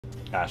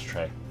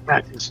Ashtray.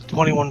 That is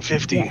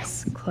 2150.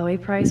 Yes, Chloe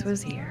Price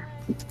was here.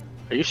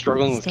 Are you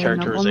struggling with Staying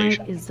up all night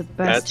characterization? is the Add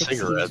best excuse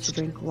cigarettes. to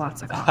drink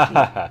lots of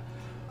coffee.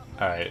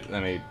 Alright,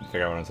 let me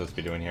figure out what I'm supposed to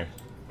be doing here.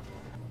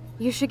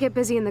 You should get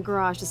busy in the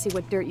garage to see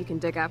what dirt you can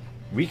dig up.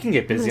 We can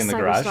get busy in the I'm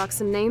garage. gonna cyber-stalk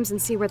some names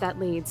and see where that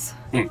leads.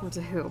 Or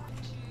to who.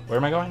 Where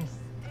am I going?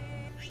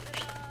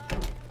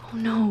 Oh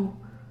no,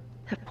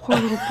 that poor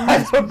little bird. I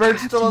have a bird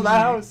still in the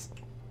house.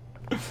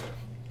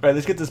 Alright,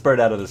 let's get this bird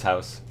out of this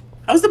house.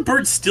 How's the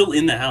bird still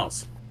in the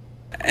house?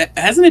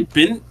 Hasn't it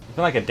been It's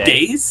been like a day.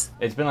 days?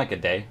 It's been like a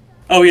day.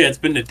 Oh yeah, it's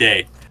been a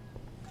day.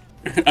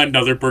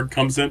 Another bird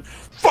comes in.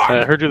 Fuck!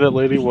 I heard you that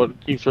lady what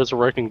keeps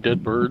resurrecting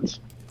dead birds.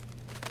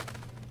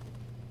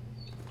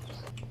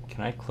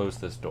 Can I close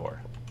this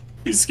door?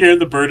 You scared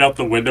the bird out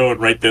the window, and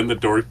right then the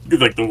door,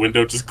 like the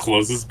window, just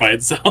closes by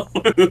itself.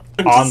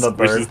 On the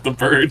bird. The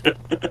bird.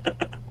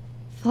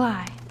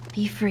 Fly,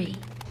 be free.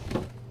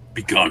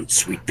 Be gone,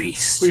 sweet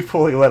beast. We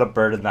fully let a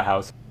bird in the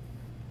house.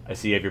 I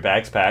see you have your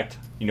bags packed.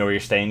 You know where you're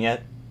staying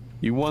yet?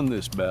 You won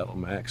this battle,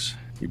 Max.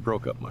 You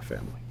broke up my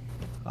family.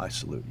 I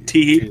salute you.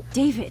 Tee.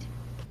 David.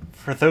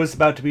 For those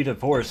about to be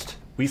divorced,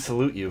 we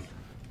salute you.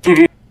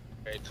 Okay,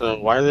 so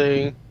why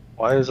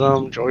is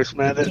Joyce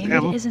mad at David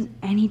him? isn't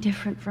any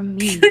different from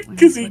me.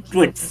 Because he,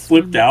 like,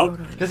 flipped out?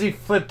 Because he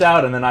flipped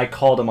out and then I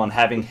called him on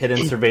having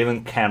hidden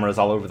surveillance cameras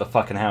all over the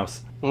fucking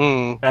house.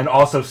 And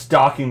also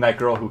stalking that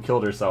girl who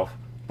killed herself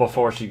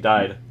before she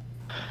died.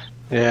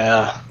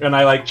 Yeah. And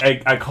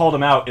I called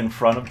him out in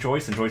front of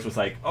Joyce, and Joyce was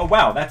like, "Oh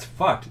wow, that's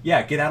fucked.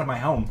 Yeah, get out of my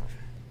home."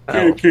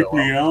 Can't kick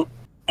me out.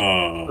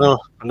 Oh,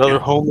 another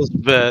homeless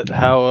vet.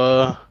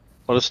 How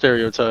what a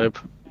stereotype.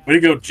 Way to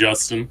go,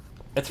 Justin.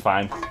 It's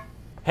fine.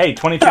 Hey,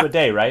 22 a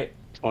day, right?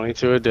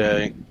 22 a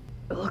day.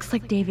 It looks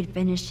like David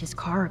finished his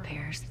car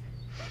repairs.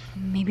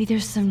 Maybe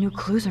there's some new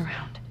clues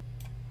around.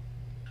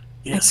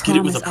 Yes, get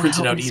it with a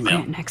printed out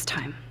email. Next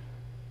time.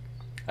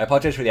 I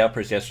apologize for the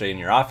outburst yesterday in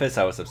your office.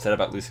 I was upset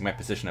about losing my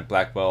position at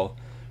Blackwell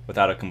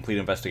without a complete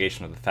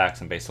investigation of the facts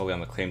and based solely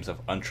on the claims of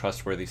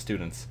untrustworthy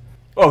students.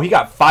 Oh, he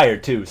got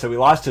fired too, so he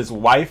lost his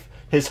wife,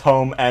 his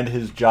home, and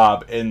his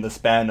job in the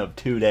span of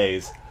 2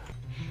 days.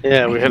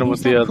 Yeah, we hit him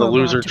with the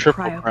loser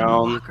triple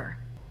crown.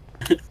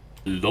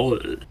 Lol.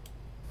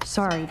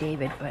 Sorry,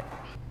 David, but...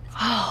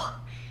 Oh,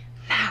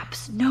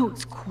 maps,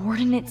 notes,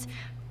 coordinates...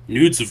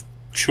 Nudes of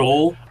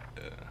Chol?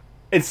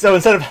 It's so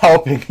instead of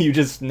helping, you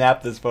just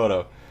snap this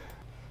photo.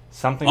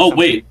 Something. Oh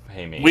wait,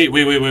 hey me.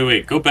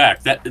 Wait! Go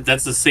back.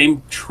 That's the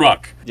same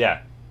truck.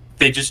 Yeah.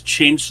 They just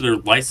changed their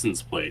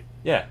license plate.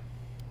 Yeah.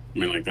 I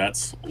mean, like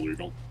that's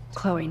illegal.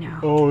 Chloe now.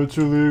 Oh, it's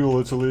illegal.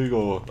 It's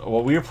illegal.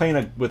 Well, we were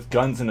playing with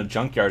guns in a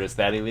junkyard. Is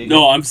that illegal?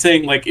 No, I'm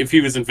saying like if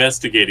he was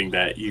investigating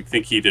that, you'd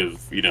think he'd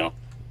have,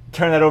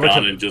 turn that over to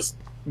and just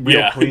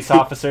real police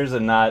officers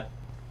and not.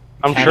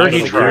 I'm sure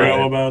he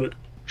know about it.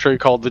 I'm sure he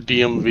called the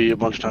DMV a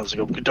bunch of times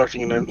ago,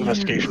 conducting an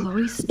investigation.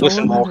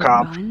 Listen, mall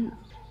cop.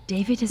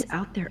 David is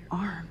out there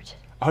armed.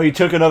 Oh, he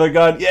took another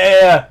gun.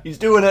 Yeah, he's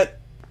doing it.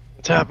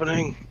 What's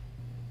happening?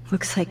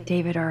 Looks like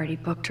David already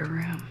booked a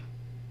room.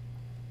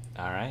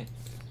 All right.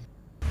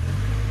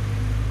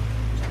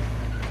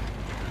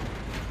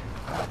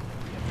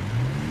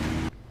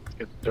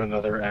 Gets into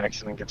another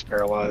accident, gets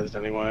paralyzed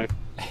anyway.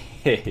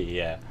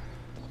 Yeah.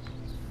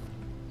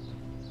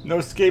 No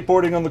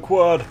skateboarding on the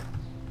quad.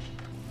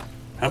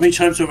 How many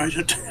times do I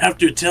have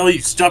to tell you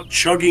stop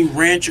chugging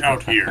ranch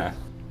out here?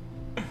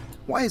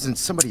 Why isn't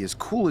somebody as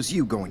cool as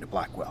you going to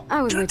Blackwell?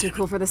 I was way too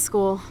cool for this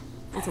school.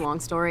 That's a long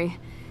story.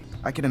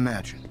 I can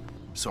imagine.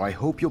 So I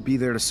hope you'll be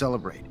there to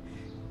celebrate.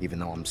 Even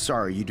though I'm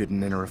sorry you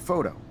didn't enter a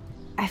photo.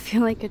 I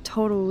feel like a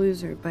total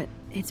loser, but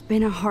it's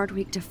been a hard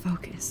week to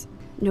focus.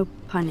 No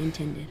pun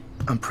intended.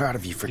 I'm proud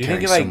of you for Do you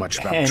caring think if so I much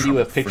about hand trouble,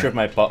 you a picture of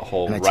my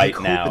butthole and I right take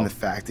hope now, in the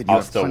fact that you I'll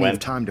have still plenty win? of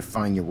time to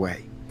find your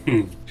way.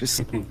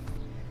 Just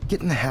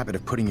get in the habit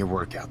of putting your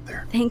work out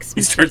there. Thanks,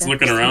 He Mr. starts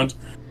looking Jefferson. around.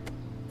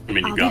 I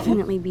mean, you I'll got one.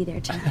 definitely be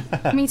there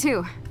tonight. Me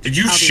too. Did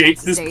you I'll be shake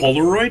next this to Dave.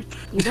 Polaroid?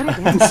 You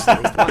better dance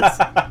at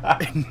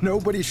least once.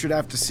 Nobody should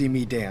have to see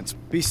me dance.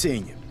 Be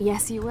seeing you.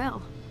 Yes, you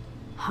will.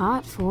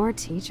 Hot for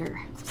teacher.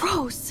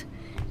 Gross!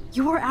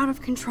 You're out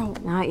of control.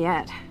 Not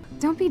yet.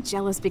 Don't be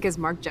jealous because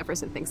Mark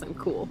Jefferson thinks I'm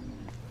cool.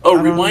 Oh,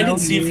 rewind and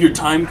see if your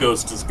time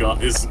ghost is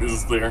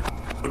there.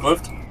 Look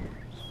left.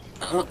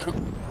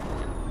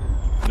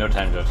 No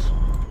time ghost.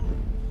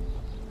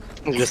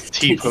 Just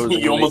T-posing.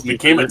 You almost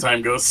became a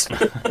time ghost.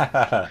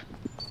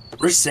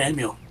 Where's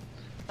Samuel?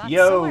 That's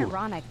Yo. so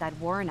ironic that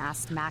Warren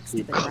asked Max to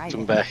You the clipped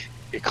him drive. back.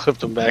 You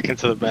clipped him back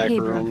into the back Hey,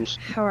 Brooke, rooms.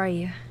 how are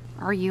you?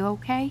 Are you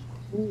okay?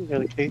 Ooh, you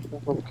got a cake?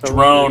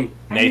 Drone.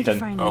 I need to Nathan.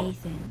 find Oh.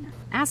 Nathan.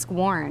 Ask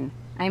Warren.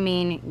 I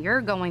mean,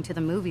 you're going to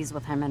the movies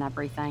with him and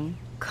everything.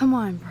 Come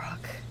on,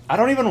 Brooke. I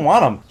don't even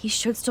want him. He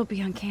should still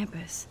be on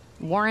campus.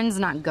 Warren's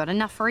not good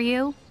enough for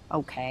you?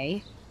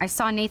 Okay. I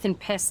saw Nathan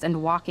pissed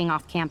and walking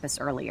off campus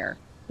earlier.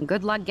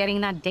 Good luck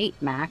getting that date,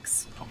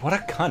 Max. What a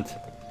cunt.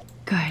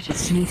 Good.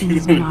 Nathan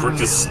is not Brooke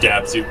just around.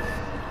 stabs you.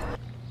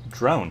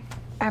 Drone.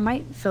 I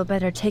might feel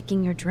better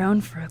taking your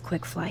drone for a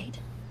quick flight.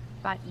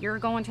 But you're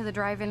going to the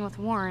drive-in with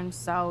Warren,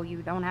 so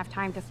you don't have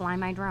time to fly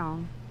my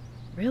drone.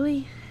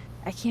 Really?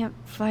 I can't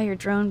fly your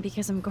drone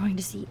because I'm going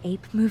to see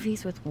ape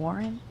movies with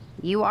Warren?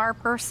 You are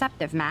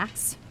perceptive,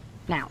 Max.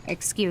 Now,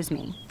 excuse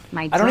me.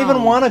 I don't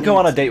even want to go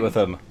on a date with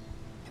him.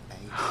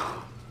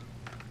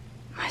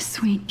 My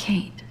sweet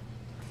Kate.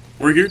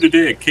 We're here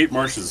today at Kate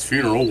Marsh's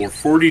funeral where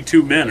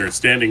 42 men are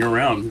standing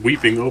around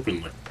weeping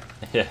openly.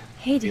 Yeah.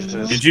 Hey,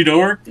 Daniel. Did you know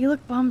her? You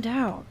look bummed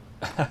out.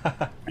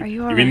 Are you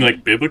You alright? mean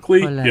like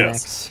biblically? Hola,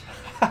 Yes.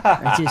 Max.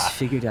 I just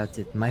figured out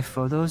that my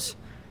photos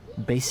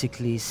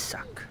basically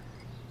suck.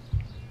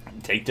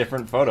 Take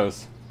different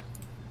photos.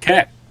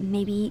 Cat.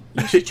 Maybe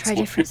you should try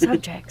different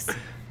subjects.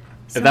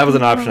 If that was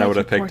an Some option, people I would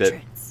have like your picked it.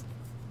 portraits.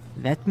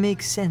 That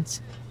makes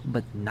sense,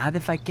 but not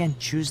if I can't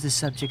choose the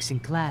subjects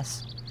in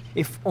class.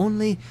 If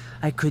only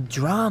I could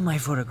draw my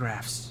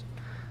photographs.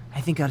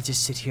 I think I'll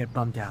just sit here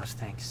bummed out,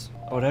 thanks.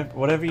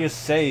 Whatever you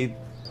say.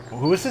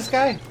 Who is this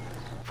guy?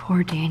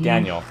 Poor Daniel.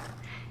 Daniel.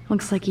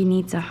 Looks like he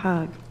needs a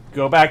hug.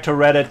 Go back to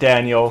Reddit,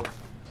 Daniel.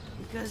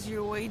 Because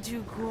you're way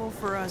too cool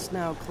for us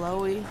now,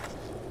 Chloe. Is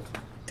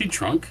he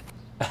drunk?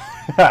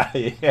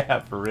 Yeah,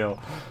 for real.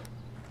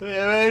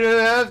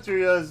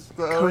 After us,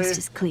 Coast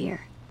is clear.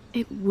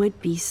 It would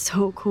be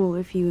so cool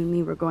if you and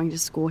me were going to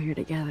school here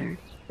together.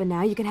 But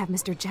now you can have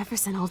Mr.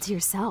 Jefferson all to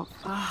yourself.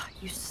 Ah,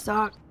 you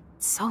suck.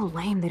 It's so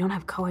lame they don't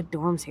have co-ed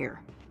dorms here.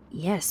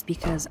 Yes,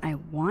 because I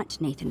want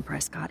Nathan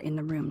Prescott in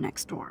the room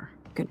next door.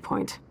 Good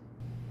point.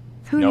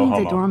 Who No needs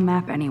homo. a dorm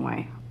map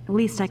anyway? At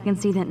least I can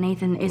see that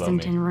Nathan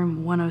isn't me. in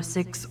room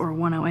 106 or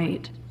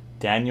 108.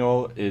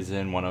 Daniel is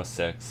in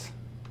 106.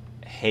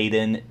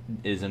 Hayden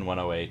is in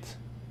 108.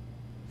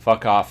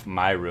 Fuck off,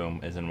 my room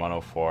is in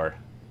 104.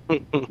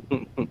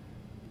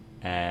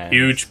 And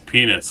Huge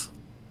penis.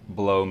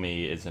 Blow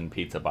me is in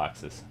pizza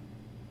boxes.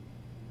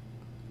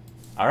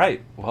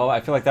 Alright, well, I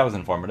feel like that was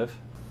informative.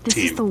 This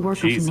is the work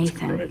Jesus of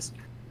Nathan. Christ.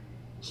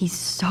 He's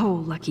so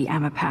lucky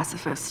I'm a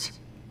pacifist.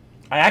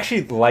 I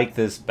actually like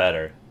this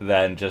better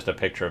than just a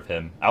picture of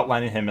him.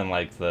 Outlining him in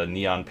like the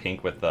neon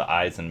pink with the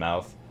eyes and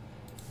mouth.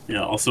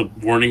 Yeah, also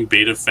warning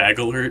beta fag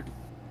alert.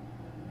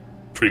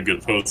 Pretty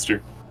good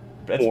poster.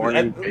 That's-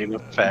 Warning, that- beta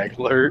fag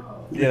alert.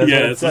 Yeah, that's Yeah,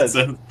 what it that's what it says.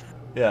 says.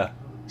 Yeah.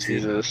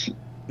 Jesus.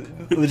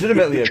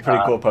 Legitimately a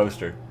pretty cool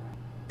poster.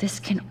 This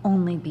can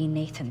only be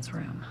Nathan's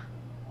room.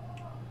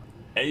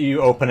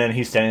 You open it and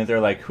he's standing there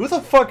like, who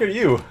the fuck are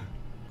you?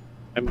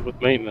 I'm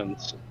with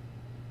maintenance.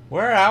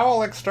 We're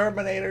owl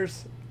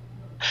exterminators.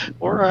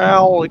 We're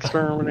owl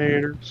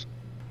exterminators.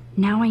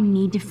 Now I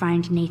need to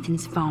find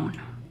Nathan's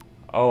phone.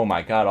 Oh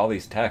my god, all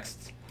these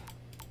texts.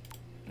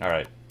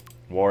 Alright.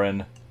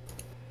 Warren.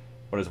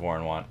 What does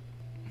Warren want?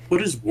 What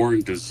does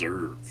Warren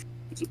deserve?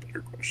 Is a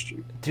better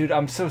question. Dude,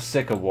 I'm so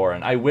sick of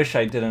Warren. I wish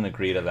I didn't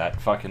agree to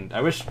that fucking...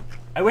 I wish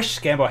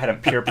Scambo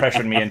hadn't peer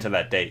pressured me into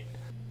that date.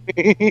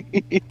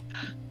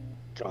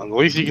 John, the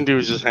least you can do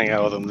is just hang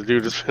out with him. The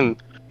dude has been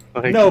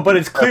like, No, but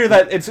it's clear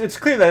that it's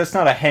clear that it's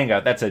not a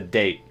hangout, that's a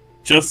date.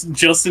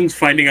 Justin's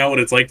finding out what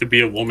it's like to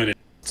be a woman and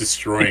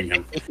destroying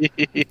him.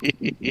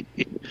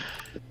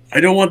 I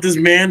don't want this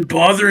man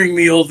bothering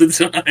me all the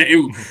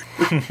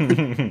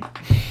time.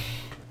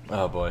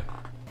 Oh boy.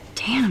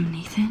 Damn,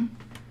 Nathan.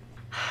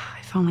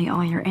 If only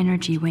all your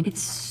energy went.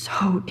 It's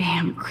so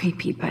damn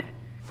creepy, but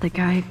the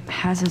guy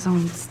has his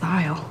own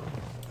style.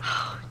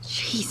 Oh,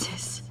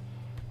 Jesus.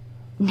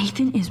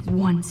 Nathan is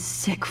one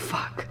sick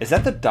fuck. Is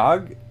that the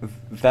dog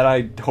that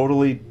I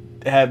totally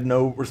have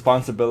no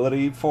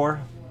responsibility for?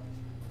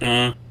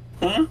 Huh?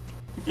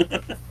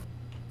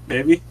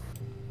 Maybe?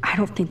 I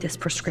don't think this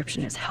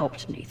prescription has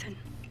helped, Nathan.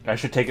 I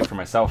should take it for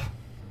myself.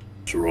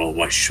 After all,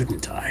 why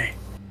shouldn't I?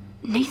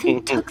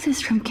 Nathan took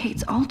this from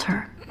Kate's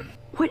altar.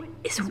 What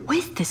is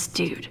with this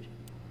dude?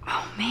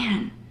 Oh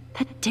man,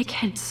 that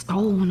dickhead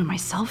stole one of my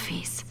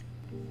selfies.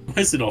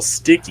 Why is it all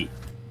sticky?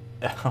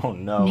 Oh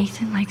no.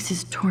 Nathan likes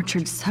his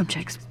tortured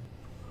subjects.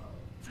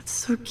 That's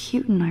so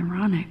cute and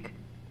ironic.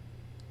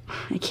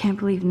 I can't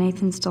believe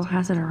Nathan still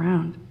has it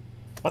around.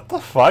 What the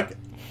fuck?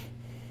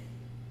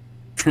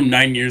 From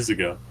 9 years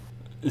ago.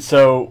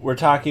 So, we're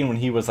talking when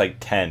he was like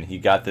 10. He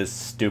got this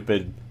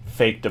stupid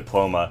fake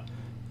diploma,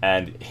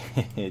 and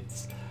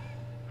it's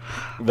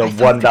the I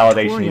thought one validation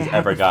Victoria he's had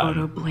ever the gotten.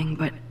 Photo bling,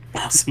 but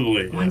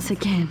Possibly. Yeah. once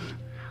again,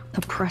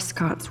 the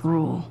Prescott's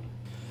rule.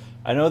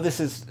 I know this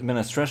has been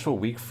a stressful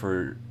week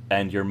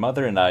and your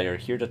mother and I are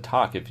here to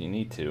talk if you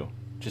need to.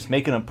 Just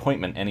make an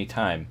appointment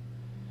anytime.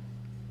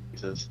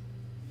 Jesus.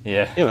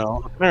 Yeah. You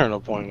know, a parent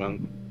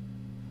appointment.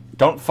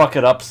 Don't fuck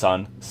it up,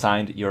 son.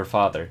 Signed, your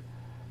father.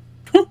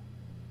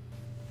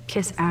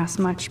 Kiss ass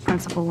much,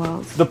 Principal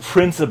Wells. The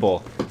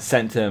principal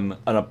sent him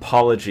an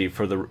apology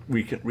for the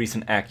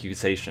recent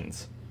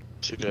accusations.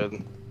 She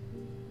did.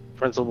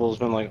 Principal's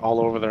been like all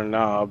over their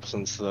knob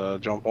since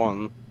jump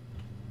one.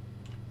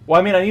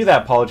 Well, I mean, I knew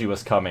that apology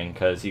was coming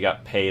because he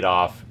got paid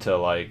off to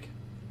like.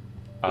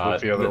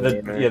 With the other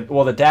woman. Yeah,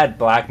 well, the dad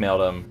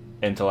blackmailed him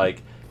into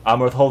like, I'm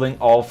withholding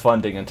all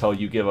funding until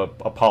you give a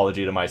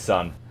apology to my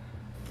son.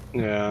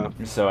 Yeah.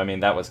 So I mean,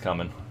 that was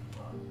coming.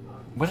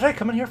 What did I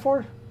come in here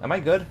for? Am I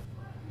good?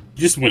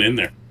 You just went in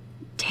there.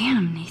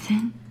 Damn,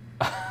 Nathan.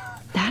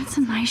 That's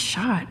a nice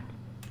shot.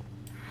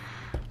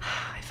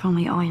 If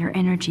only all your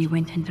energy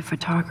went into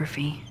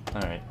photography.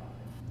 Alright.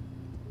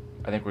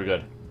 I think we're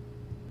good.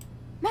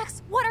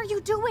 Max, what are you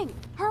doing?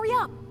 Hurry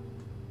up!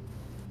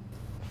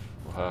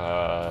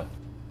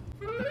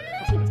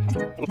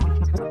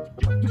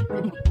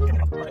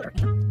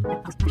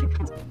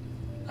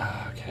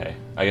 Okay.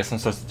 I guess I'm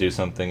supposed to do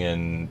something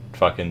in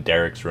fucking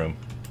Derek's room.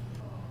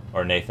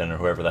 Or Nathan, or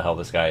whoever the hell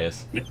this guy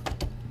is.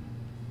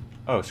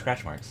 Oh,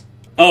 scratch marks.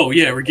 Oh,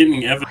 yeah, we're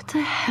getting evidence. What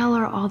the hell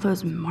are all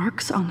those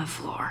marks on the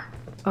floor?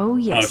 Oh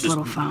yes,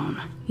 little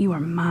phone. You are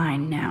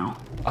mine now.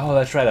 Oh,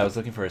 that's right. I was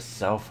looking for a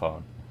cell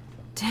phone.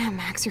 Damn,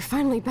 Max, you're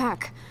finally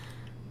back.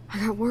 I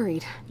got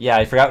worried. Yeah,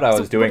 I forgot what I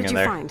was doing in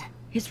there. What did you find?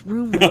 His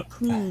room was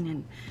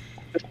clean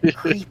and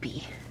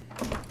creepy.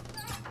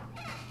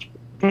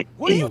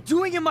 What are you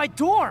doing in my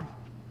dorm?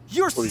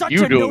 You're What are such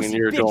you a doing nosy in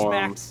your bitch, dorm?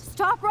 Max.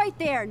 Stop right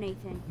there,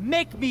 Nathan.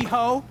 Make me,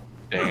 ho.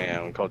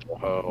 Damn, called you a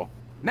hoe.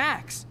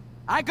 Max,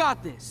 I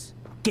got this.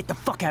 Get the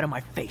fuck out of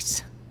my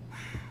face.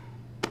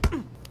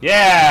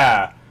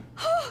 Yeah!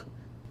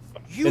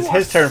 You It's are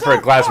his turn so for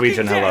a fucking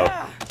Glaswegian hello.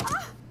 dead.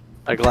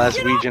 A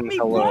Glaswegian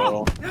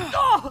hello.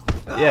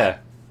 Yeah.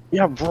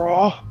 Yeah,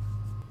 bro.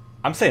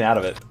 I'm staying out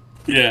of it.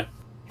 Yeah.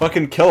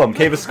 Fucking kill him.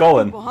 Cave of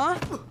Skullin. Huh?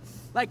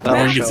 Like That one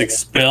He Max? gets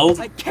expelled.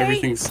 Like Kate?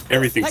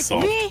 Everything's Like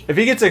solved. me? If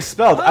he gets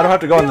expelled, I don't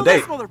have to go on the Feel date.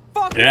 this,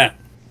 motherfucker. Yeah.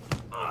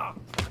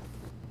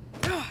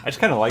 I just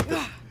kind of like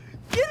this.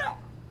 Get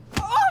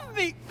off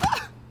me!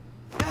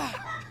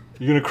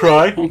 You gonna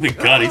cry? Oh my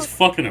god, he's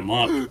fucking him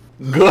up.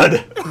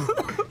 Good.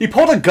 He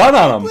pulled a gun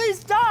on him. Please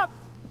stop!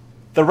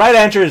 The right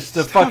answer is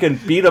to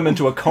fucking beat him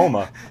into a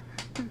coma.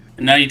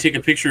 And now you take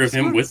a picture of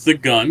him with the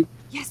gun.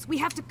 Yes, we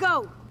have to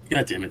go.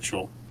 God damn it,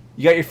 Joel.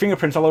 You got your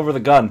fingerprints all over the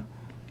gun.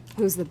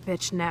 Who's the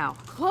bitch now?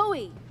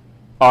 Chloe!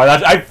 Oh,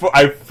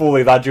 I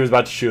fully thought you was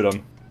about to shoot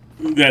him.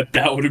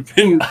 That would have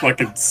been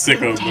fucking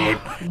sicko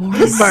mode.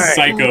 Warm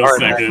Psycho soul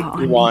second. on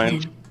Rewind.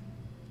 Nathan.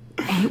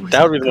 And it was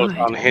That would be the most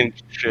good,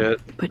 unhinged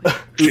shit.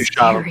 but She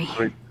shot scary.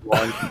 him.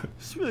 Rewind.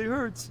 This really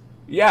hurts.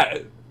 Yeah.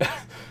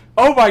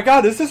 Oh my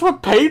god, is this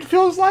what pain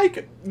feels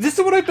like? This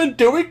is what I've been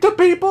doing to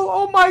people?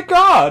 Oh my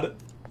god.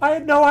 I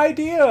had no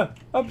idea.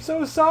 I'm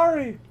so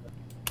sorry.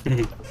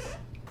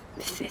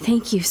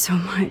 Thank you so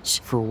much.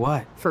 For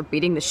what? For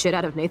beating the shit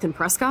out of Nathan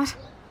Prescott?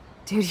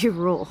 Dude, you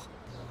rule.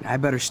 I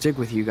better stick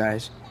with you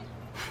guys.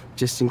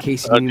 Just in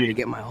case you need me to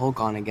get my Hulk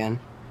on again.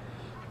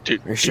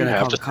 Dude, Or should you I have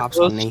call the to cops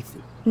stick on with us?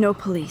 Nathan? No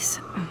police.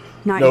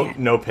 Not No, yet.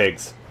 no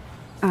pigs.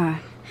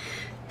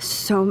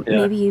 So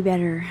Yeah. maybe you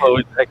better...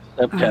 Chloe's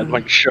ex-stepdad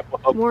might show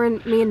up.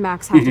 Warren, me and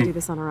Max have to do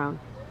this on our own.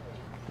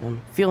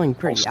 I'm feeling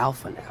pretty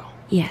alpha now.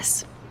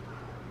 Yes.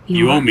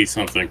 You are. owe me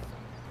something.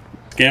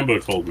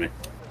 Gambo told me.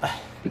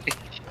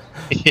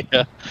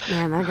 Yeah.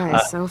 Man, that guy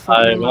is so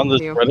fucking in I'm love on with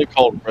this you. Reddit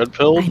called Red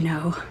Pill. I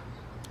know.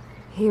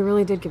 He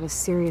really did give a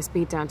serious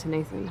beatdown to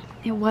Nathan.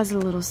 It was a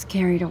little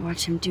scary to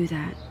watch him do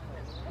that.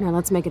 Now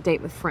let's make a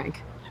date with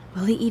Frank.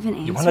 Will he even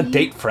answer You want to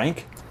date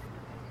Frank?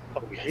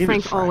 Oh, we hated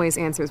Frank always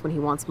answers when he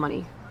wants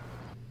money.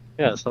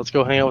 Yes, let's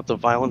go hang out with the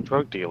violent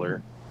drug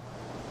dealer.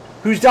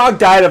 Whose dog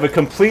died of a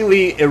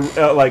completely,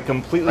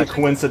 completely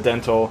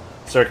coincidental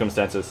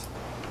circumstances.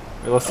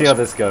 Let's see how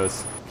this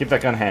goes. Keep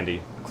that gun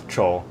handy.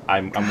 Troll.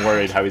 I'm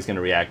worried how he's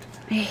gonna react.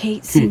 I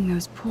hate seeing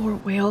those poor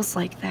whales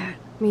like that.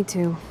 Me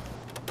too.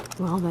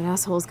 Well, that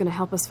asshole's gonna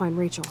help us find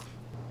Rachel.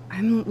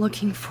 I'm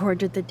looking forward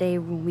to the day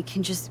when we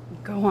can just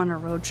go on a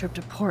road trip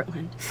to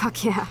Portland.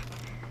 Fuck yeah.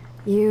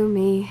 You,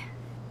 me,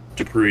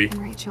 Dupree. and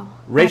Rachel.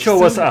 Rachel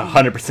was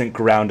Absolutely. 100%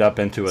 ground up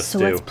into a So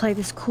stew. let's play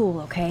this cool,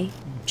 okay?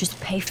 Just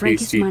pay Frank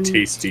his Tasty, money,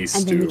 tasty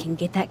and then we stew. can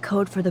get that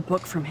code for the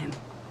book from him.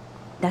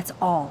 That's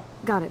all.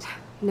 Got it.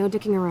 No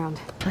dicking around.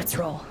 Let's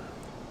roll.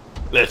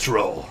 Let's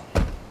roll.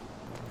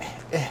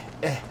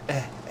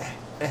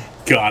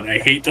 God, I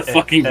hate the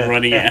fucking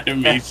running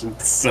animation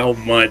so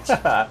much.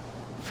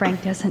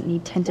 Frank doesn't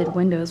need tinted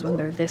windows when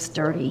they're this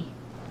dirty.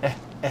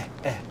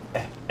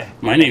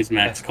 My name's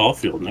Max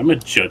Caulfield, and I'm a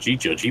judgy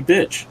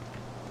bitch.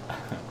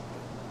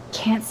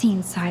 Can't see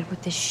inside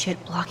with this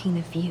shit blocking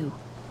the view.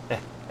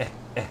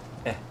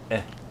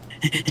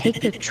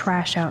 Take the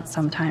trash out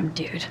sometime,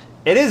 dude.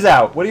 It is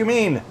out. What do you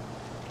mean?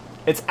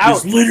 It's out.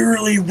 It's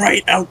literally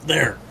right out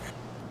there.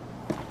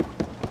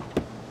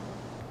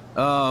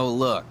 Oh,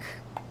 look.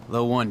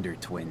 The Wonder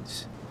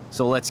Twins.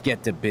 So let's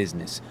get to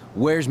business.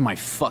 Where's my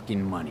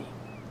fucking money?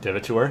 Give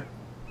it to her.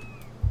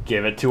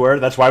 Give it to her.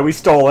 That's why we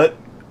stole it.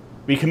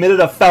 We committed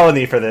a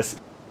felony for this.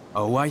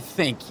 Oh, I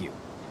thank you.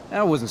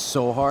 That wasn't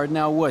so hard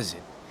now, was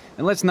it?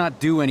 And let's not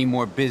do any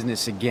more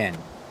business again.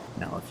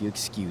 Now, if you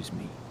excuse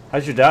me.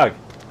 How's your dog?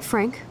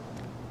 Frank,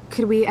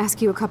 could we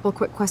ask you a couple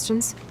quick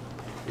questions?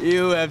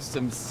 You have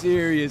some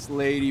serious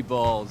lady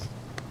balls.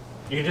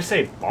 You can just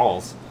say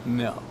balls.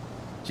 No.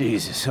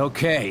 Jesus,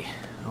 okay.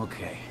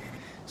 Okay.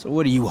 So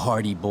what do you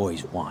hardy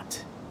boys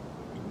want?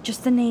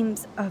 Just the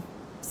names of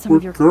some We're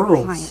of your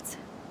girls. clients.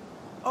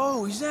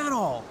 Oh, is that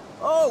all?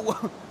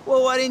 Oh,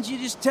 well, why didn't you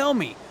just tell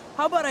me?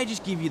 How about I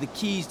just give you the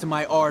keys to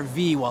my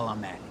RV while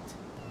I'm at it?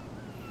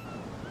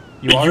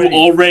 You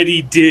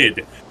already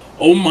did.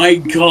 Oh my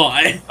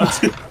god.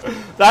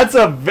 That's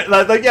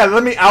like, yeah,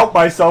 let me out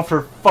myself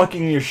for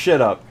fucking your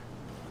shit up.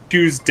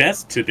 Choose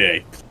death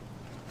today.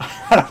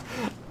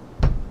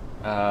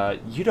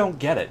 You don't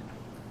get it.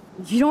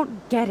 You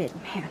don't get it,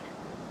 man.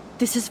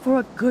 This is for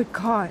a good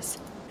cause.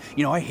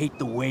 You know, I hate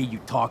the way you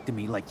talk to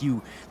me like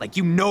you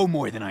know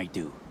more than I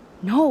do.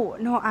 No,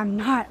 I'm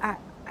not.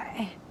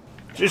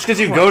 Just because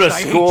you go to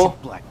school? I hate you,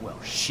 Blackwell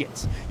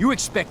shits. You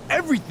expect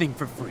everything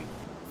for free.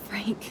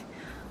 Frank,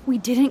 we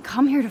didn't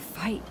come here to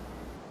fight.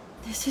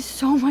 This is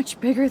so much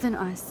bigger than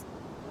us.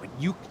 What,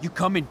 you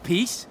come in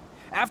peace?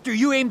 After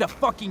you aimed a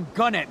fucking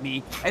gun at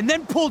me and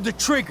then pulled the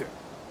trigger.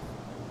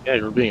 Yeah,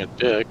 you were being a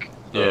dick.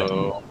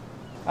 So...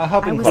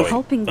 I was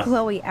helping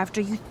Chloe after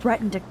you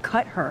threatened to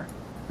cut her.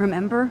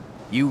 Remember?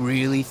 You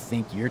really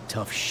think you're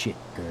tough shit,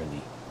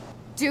 girly.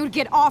 Dude,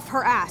 get off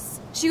her ass.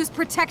 She was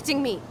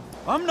protecting me.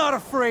 I'm not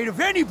afraid of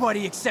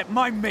anybody except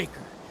my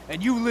maker.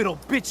 And you little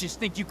bitches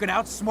think you can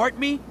outsmart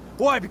me?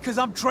 Why, because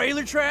I'm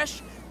trailer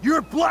trash?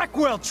 You're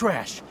Blackwell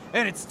trash,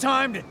 and it's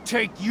time to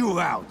take you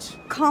out.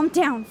 Calm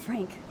down,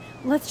 Frank.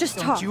 Let's just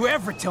talk. Don't you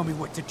ever tell me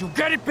what to do.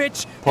 Get it,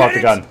 bitch? Pull out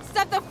the gun.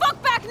 Step the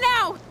fuck back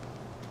now!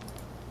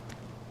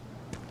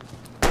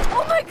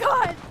 Oh my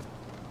god!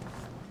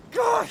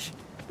 Gosh!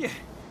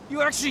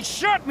 You actually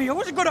shot me! I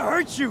wasn't gonna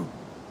hurt you!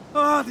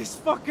 Oh, this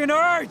fucking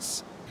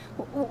hurts!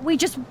 We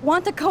just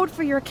want the code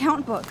for your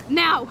account book.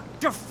 Now!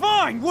 You're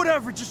fine,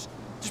 whatever, just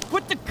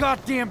put the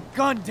goddamn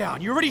gun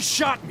down. You already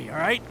shot me,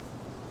 alright?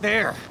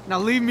 There, now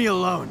leave me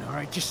alone,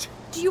 alright? Just...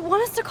 Do you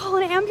want us to call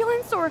an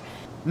ambulance, or...?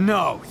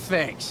 No,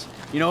 thanks.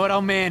 You know what,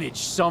 I'll manage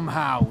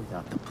somehow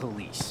without the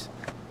police.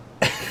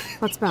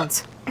 Let's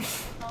bounce.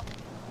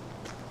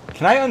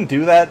 Can I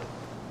undo that?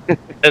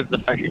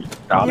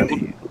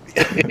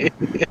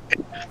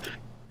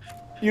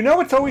 You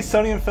know, it's always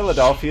sunny in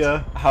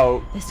Philadelphia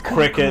how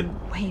Cricket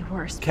way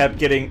worse. kept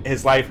getting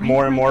his life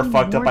more and more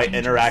fucked up by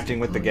interacting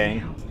with the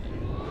gang.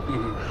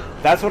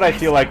 That's what I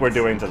feel like we're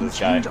doing to this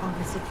guy.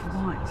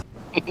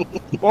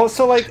 Well,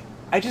 so like,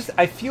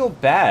 I feel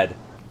bad.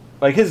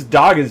 Like, his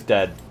dog is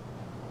dead.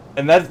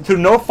 And that's through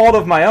no fault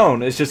of my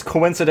own. It's just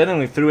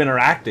coincidentally through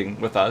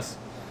interacting with us.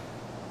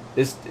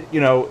 It's,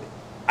 you know,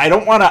 I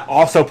don't want to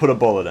also put a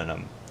bullet in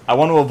him. I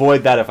want to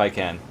avoid that if I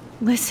can.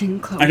 Listen,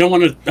 Chloe. I don't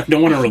want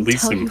to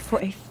release tell him. You for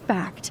a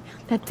fact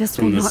that this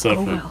will not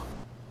go well.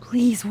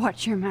 Please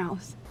watch your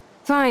mouth.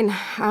 Fine.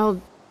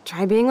 I'll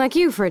try being like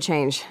you for a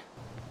change.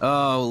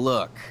 Oh,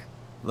 look.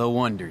 The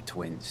Wonder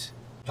Twins.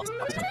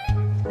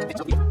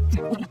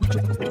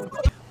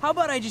 How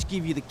about I just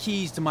give you the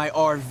keys to my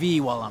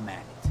RV while I'm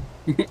at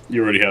it?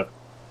 You already have.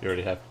 You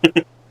already have.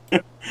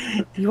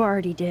 You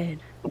already did.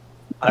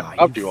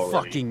 I've do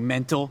already. Fucking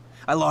mental.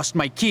 I lost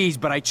my keys,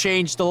 but I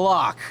changed the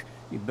lock.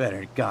 You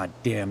better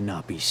goddamn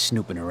not be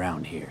snooping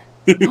around here.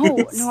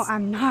 No,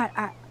 I'm not.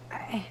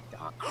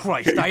 Oh,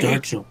 Christ, I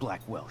hate you,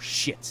 Blackwell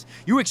shits.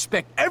 You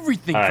expect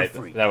everything for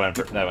free. That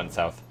went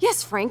south.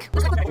 Yes, Frank.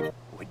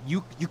 What,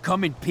 you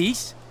come in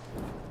peace?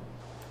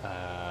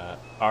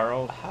 Our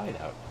old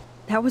hideout.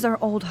 That was our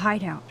old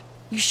hideout.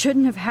 You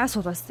shouldn't have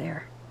hassled us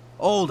there.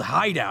 Old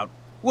hideout?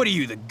 What are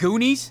you, the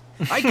Goonies?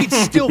 I could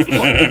still fuck you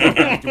up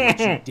after what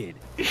you did.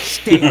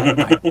 Stay out of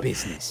my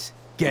business.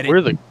 Get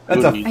it?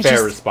 That's a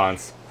fair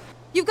response.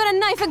 You've got a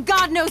knife and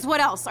God knows what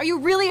else. Are you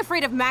really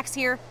afraid of Max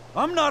here?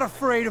 I'm not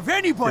afraid of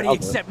anybody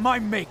except my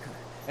maker.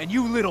 And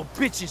you little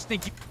bitches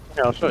think you...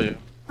 Yeah, I'll show you.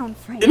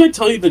 Didn't I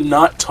tell you to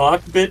not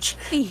talk, bitch?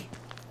 Hey,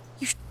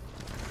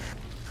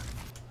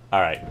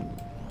 Alright.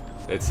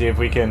 Let's see if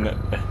we can...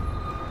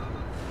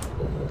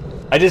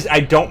 I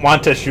don't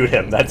want to shoot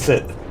him, that's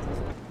it.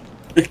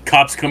 The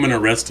cops come and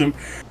arrest him.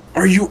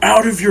 Are you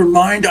out of your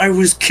mind? I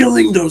was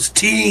killing those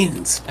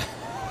teens!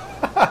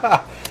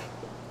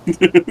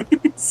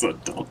 So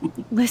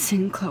dumb.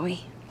 Listen,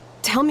 Chloe.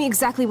 Tell me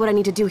exactly what I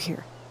need to do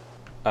here.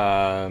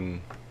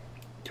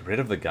 Get rid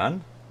of the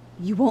gun?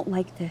 You won't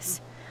like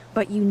this,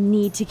 but you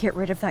need to get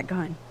rid of that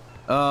gun.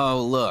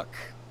 Oh, look.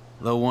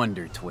 The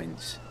Wonder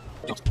Twins.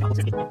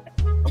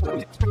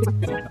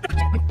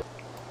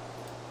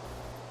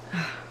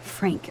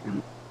 Frank,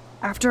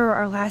 after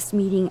our last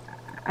meeting,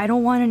 I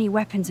don't want any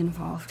weapons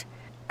involved.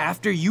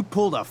 After you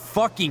pulled a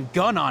fucking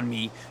gun on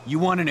me, you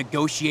want to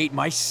negotiate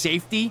my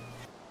safety?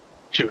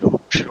 Shoot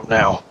him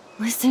now.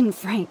 Listen,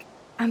 Frank,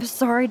 I'm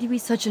sorry to be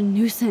such a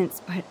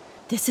nuisance, but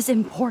this is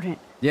important.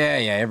 Yeah,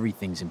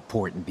 everything's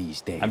important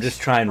these days. I'm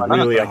just trying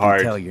really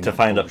hard to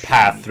find a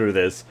path through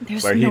this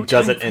where he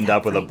doesn't end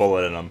up with a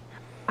bullet in him.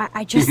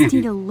 I just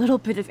need a little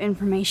bit of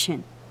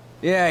information.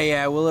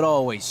 Yeah, well, it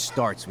always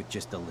starts with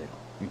just a little.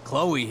 And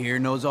Chloe here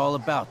knows all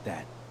about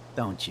that,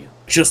 don't you?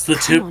 Just the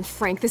tip. Come on,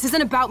 Frank, this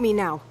isn't about me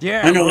now.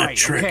 Yeah, I know right, that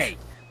trick. Okay.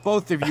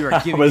 Both of you are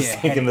giving I was me a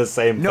thinking headache. the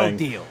same no thing.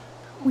 deal.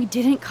 We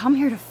didn't come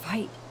here to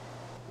fight.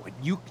 What,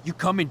 you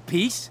come in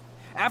peace?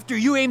 After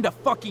you aimed a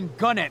fucking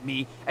gun at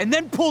me and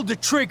then pulled the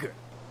trigger.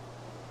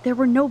 There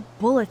were no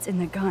bullets in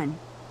the gun.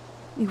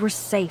 We were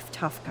safe,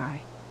 tough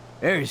guy.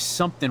 There's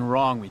something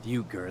wrong with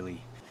you,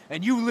 girly.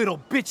 And you little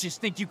bitches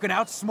think you can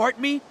outsmart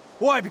me?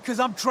 Why, because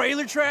I'm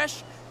trailer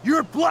trash?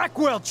 You're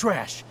Blackwell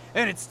trash,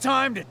 and it's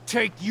time to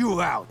take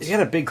you out. You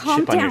got a big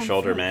Calm chip on your down,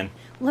 shoulder, Phil. man.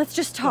 Let's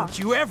just talk. Don't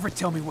you ever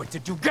tell me what to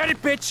do. Get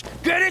it, bitch?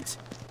 Get it?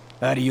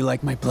 How do you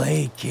like my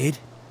blade, kid?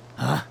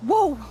 Huh?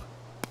 Whoa!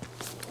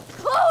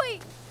 Chloe!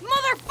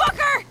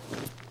 Motherfucker!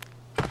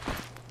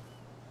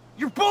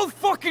 You're both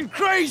fucking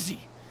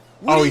crazy!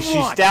 What Oh, do you she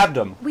want? stabbed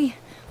him. We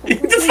The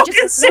fucking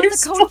just same wrote the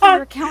code for spot.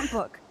 your account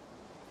book.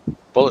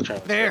 Bullet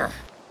train. There.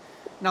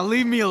 Now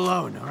leave me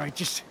alone, alright?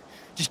 Just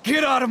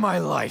get out of my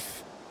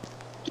life.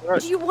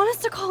 Do you want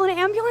us to call an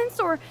ambulance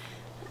or?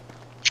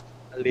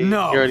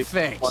 No,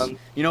 thanks.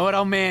 You know what?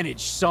 I'll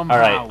manage somehow.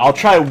 Alright, I'll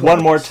try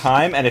one more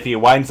time, and if he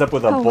winds up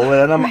with a Oh,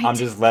 bullet in him, right. I'm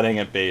just letting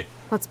it be.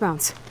 Let's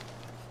bounce.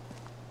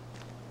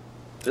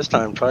 This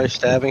time, try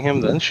stabbing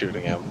him, then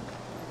shooting him.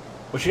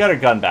 Well, she got her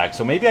gun back,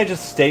 so maybe I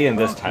just stay in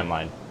this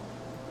timeline.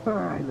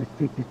 Alright, let's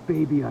take this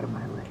baby out of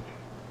my leg.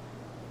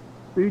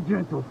 Be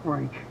gentle,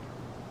 Frank.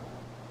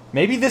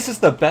 Maybe this is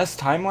the best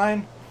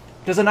timeline?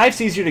 Because a knife's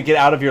easier to get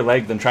out of your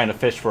leg than trying to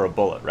fish for a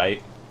bullet,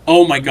 right?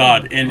 Oh my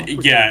god, and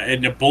yeah,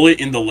 and a bullet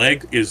in the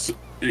leg is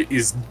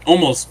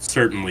almost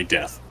certainly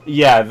death.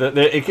 Yeah,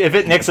 if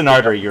it nicks an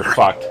artery, you're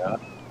fucked.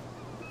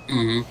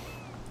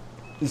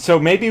 Mm-hmm. So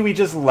maybe we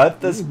just let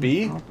this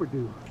be?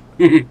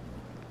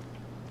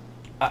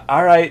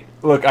 Alright,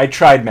 look, I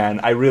tried, man.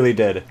 I really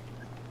did.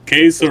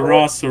 Que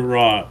sera,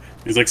 sera.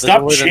 He's like,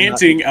 stop There's a way to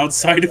chanting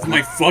outside of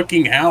my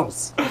fucking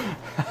house.